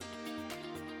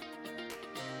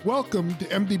Welcome to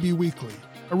MDB Weekly,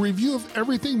 a review of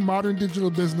everything modern digital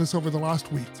business over the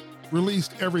last week,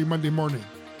 released every Monday morning.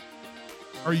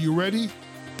 Are you ready?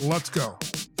 Let's go.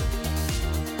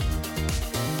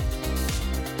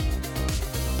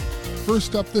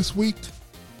 First up this week,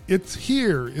 it's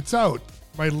here, it's out.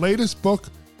 My latest book,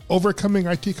 Overcoming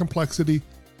IT Complexity,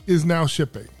 is now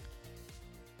shipping.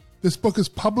 This book is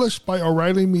published by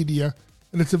O'Reilly Media,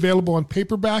 and it's available in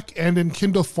paperback and in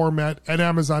Kindle format at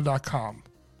Amazon.com.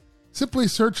 Simply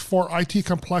search for IT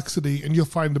Complexity and you'll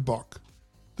find the book.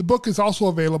 The book is also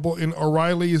available in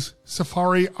O'Reilly's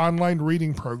Safari online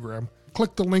reading program.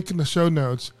 Click the link in the show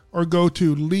notes or go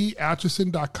to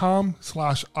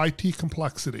leeatchison.com/IT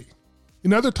Complexity.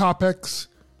 In other topics,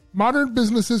 modern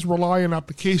businesses rely on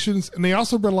applications, and they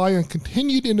also rely on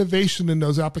continued innovation in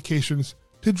those applications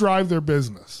to drive their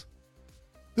business.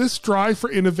 This drive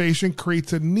for innovation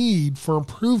creates a need for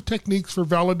improved techniques for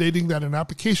validating that an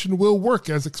application will work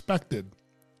as expected.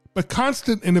 But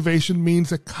constant innovation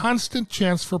means a constant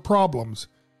chance for problems,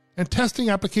 and testing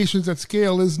applications at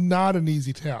scale is not an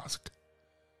easy task.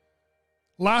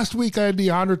 Last week, I had the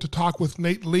honor to talk with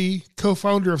Nate Lee,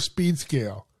 co-founder of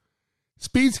SpeedScale.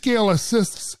 SpeedScale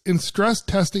assists in stress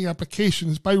testing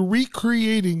applications by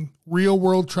recreating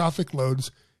real-world traffic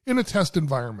loads in a test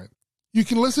environment. You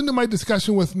can listen to my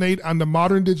discussion with Nate on the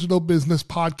Modern Digital Business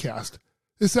podcast.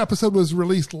 This episode was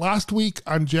released last week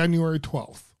on January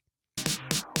 12th.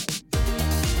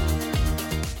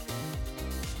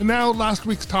 And now, last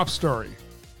week's top story.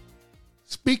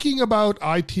 Speaking about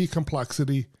IT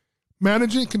complexity,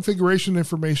 managing configuration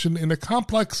information in a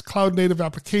complex cloud-native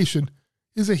application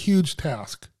is a huge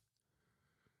task.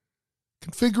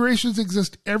 Configurations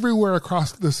exist everywhere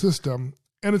across the system,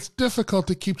 and it's difficult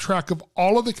to keep track of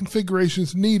all of the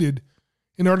configurations needed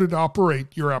in order to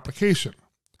operate your application.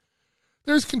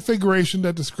 There's configuration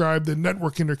that describe the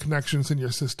network interconnections in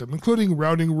your system, including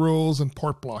routing rules and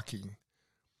port blocking.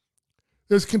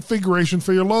 There's configuration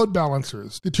for your load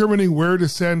balancers, determining where to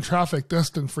send traffic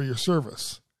destined for your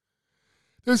service.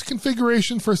 There's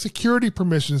configuration for security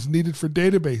permissions needed for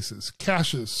databases,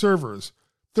 caches, servers,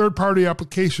 third-party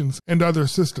applications, and other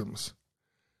systems.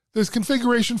 There's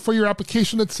configuration for your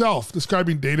application itself,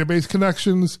 describing database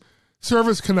connections,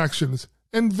 service connections,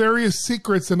 and various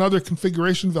secrets and other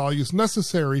configuration values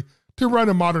necessary to run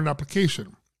a modern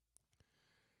application.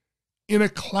 In a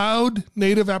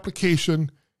cloud-native application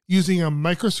using a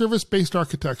microservice-based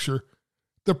architecture,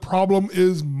 the problem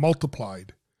is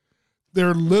multiplied.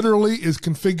 There literally is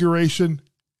configuration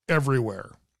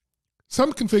everywhere.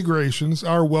 Some configurations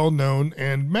are well known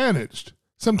and managed,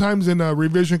 sometimes in a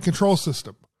revision control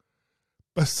system.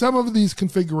 But some of these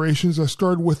configurations are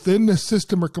stored within the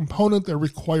system or component that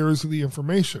requires the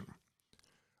information.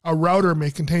 A router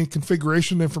may contain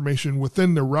configuration information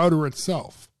within the router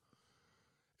itself.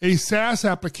 A SaaS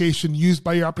application used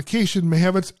by your application may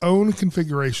have its own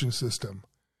configuration system.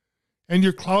 And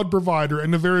your cloud provider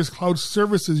and the various cloud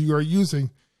services you are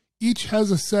using each has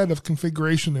a set of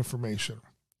configuration information.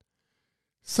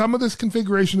 Some of this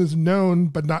configuration is known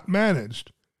but not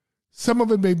managed. Some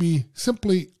of it may be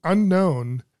simply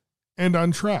unknown and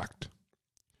untracked.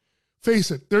 Face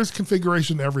it, there's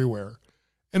configuration everywhere,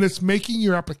 and it's making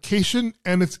your application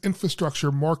and its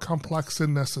infrastructure more complex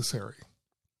than necessary.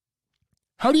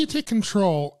 How do you take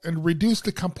control and reduce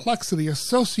the complexity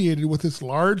associated with this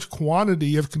large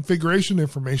quantity of configuration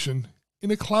information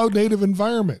in a cloud-native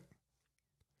environment?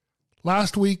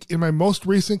 Last week, in my most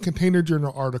recent Container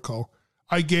Journal article,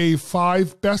 I gave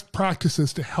 5 best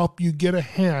practices to help you get a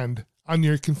hand on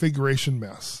your configuration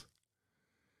mess.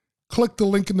 Click the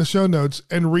link in the show notes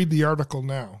and read the article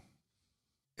now.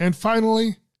 And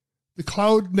finally, the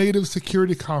Cloud Native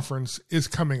Security Conference is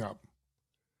coming up.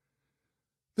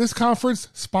 This conference,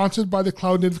 sponsored by the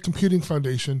Cloud Native Computing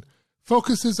Foundation,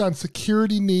 focuses on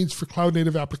security needs for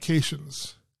cloud-native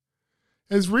applications.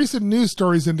 As recent news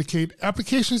stories indicate,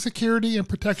 application security and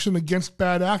protection against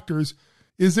bad actors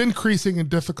is increasing in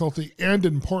difficulty and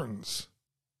importance.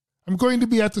 I'm going to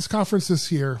be at this conference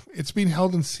this year. It's being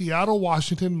held in Seattle,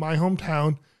 Washington, my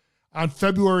hometown, on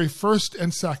February 1st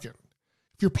and 2nd.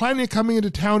 If you're planning on coming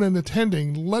into town and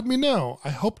attending, let me know. I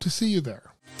hope to see you there.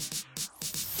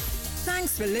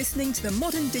 Thanks for listening to the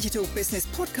Modern Digital Business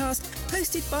podcast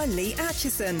hosted by Lee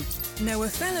Atchison. Know a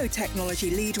fellow technology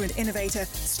leader and innovator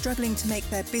struggling to make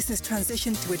their business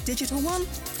transition to a digital one?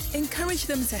 Encourage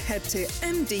them to head to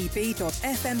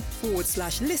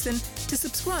mdb.fm/listen to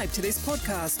subscribe to this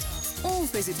podcast, or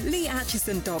visit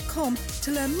leeatchison.com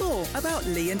to learn more about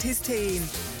Lee and his team.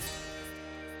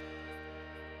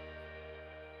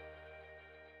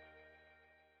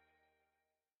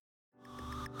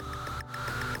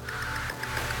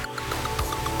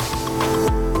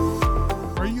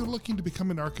 to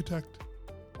become an architect?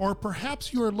 Or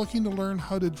perhaps you are looking to learn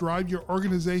how to drive your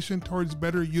organization towards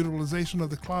better utilization of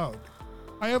the cloud.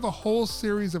 I have a whole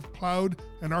series of cloud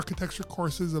and architecture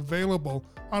courses available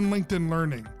on LinkedIn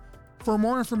Learning. For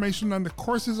more information on the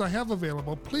courses I have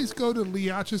available, please go to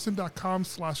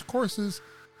leeatchison.com/courses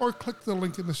or click the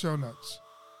link in the show notes.